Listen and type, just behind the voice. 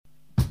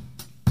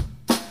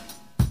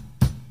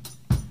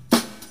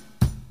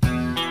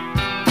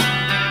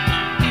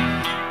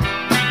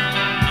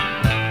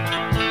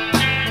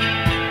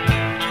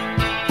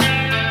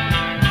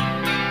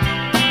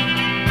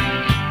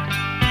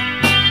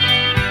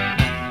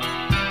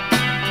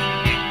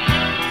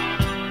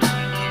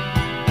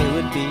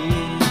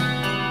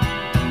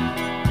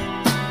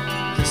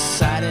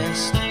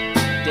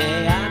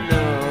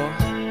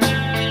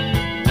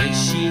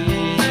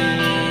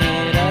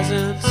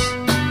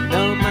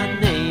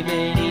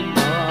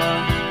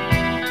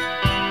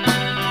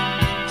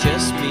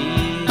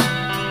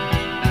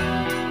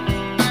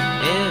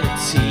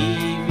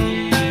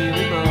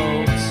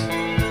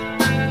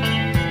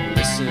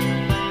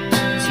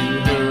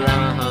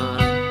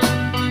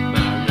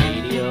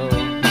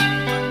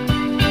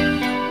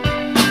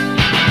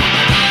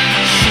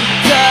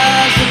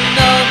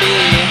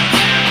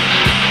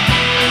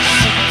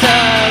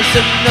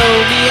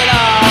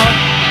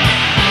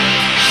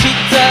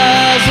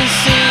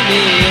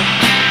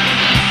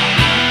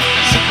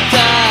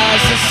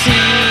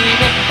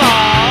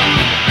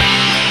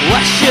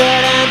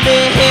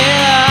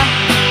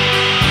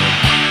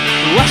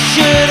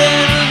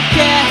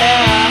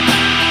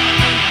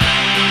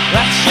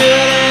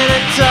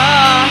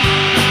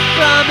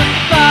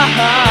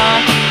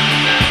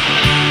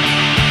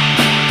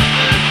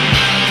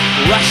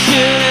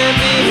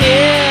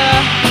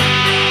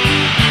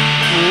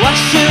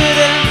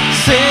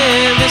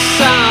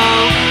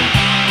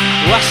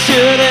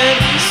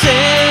shouldn't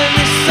sing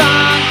this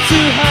song to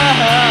her?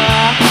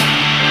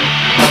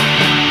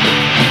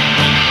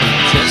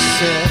 Just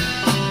sit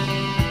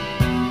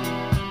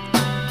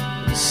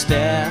and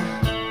stare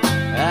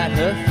at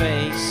her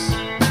face.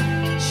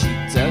 She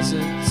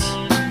doesn't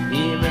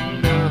even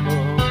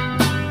know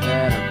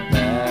that I'm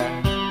there.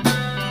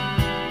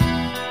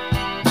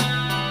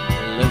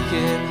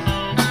 Looking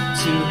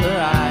to her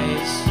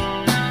eyes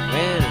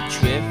when I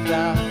drift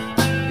off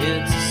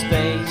into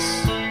space.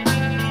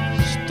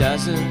 She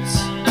doesn't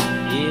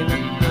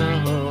even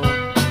know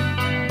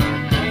my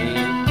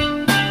name.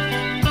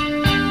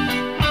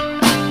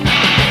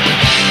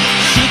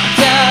 She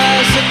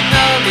doesn't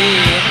know me.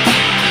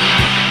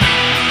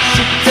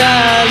 She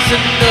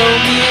doesn't know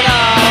me at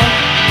all.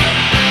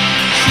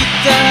 She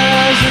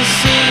doesn't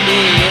see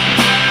me.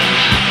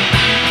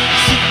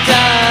 She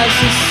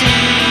doesn't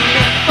see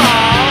me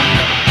fall.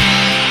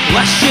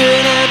 Why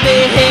should I be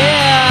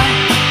here?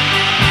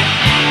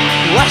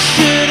 Why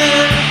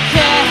shouldn't I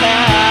care?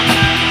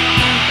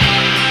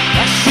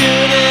 Why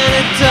shouldn't I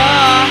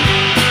adore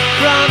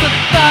from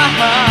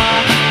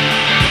afar?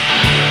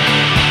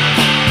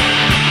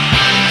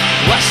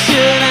 Why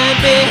should I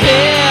be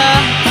here?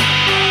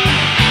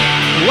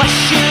 Why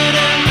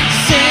shouldn't I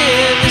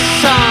sing this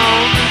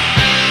song?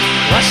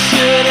 Why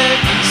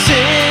shouldn't I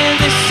sing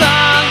this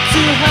song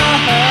to her?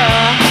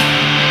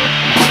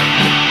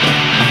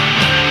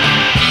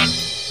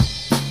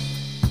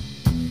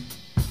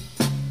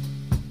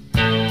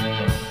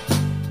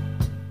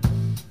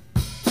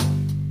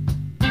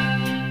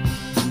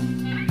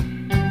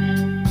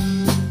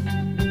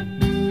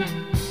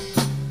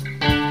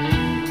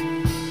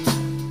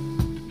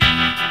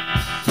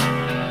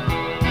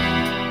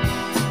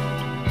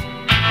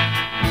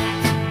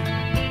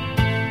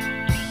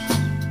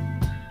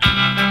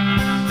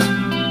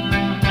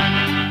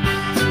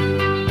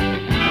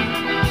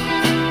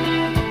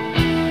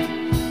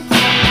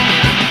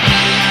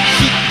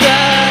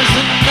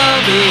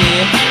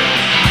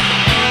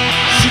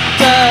 She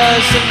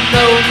doesn't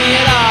know me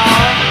at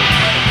all.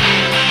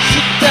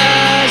 She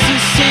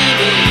doesn't see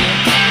me.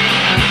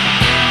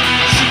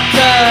 She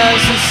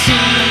doesn't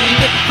see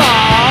me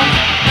fall.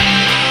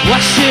 Why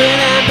should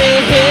I be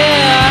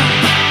here?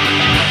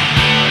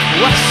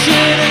 Why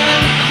shouldn't I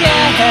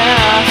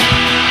care?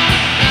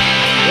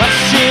 Why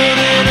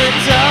shouldn't I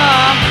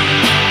adore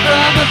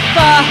from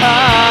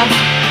afar?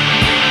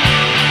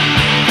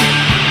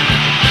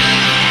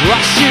 Why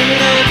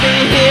should I be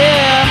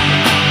here?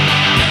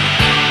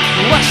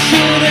 Why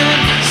shouldn't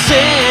I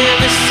sing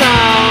this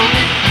song?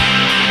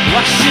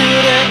 Why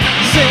shouldn't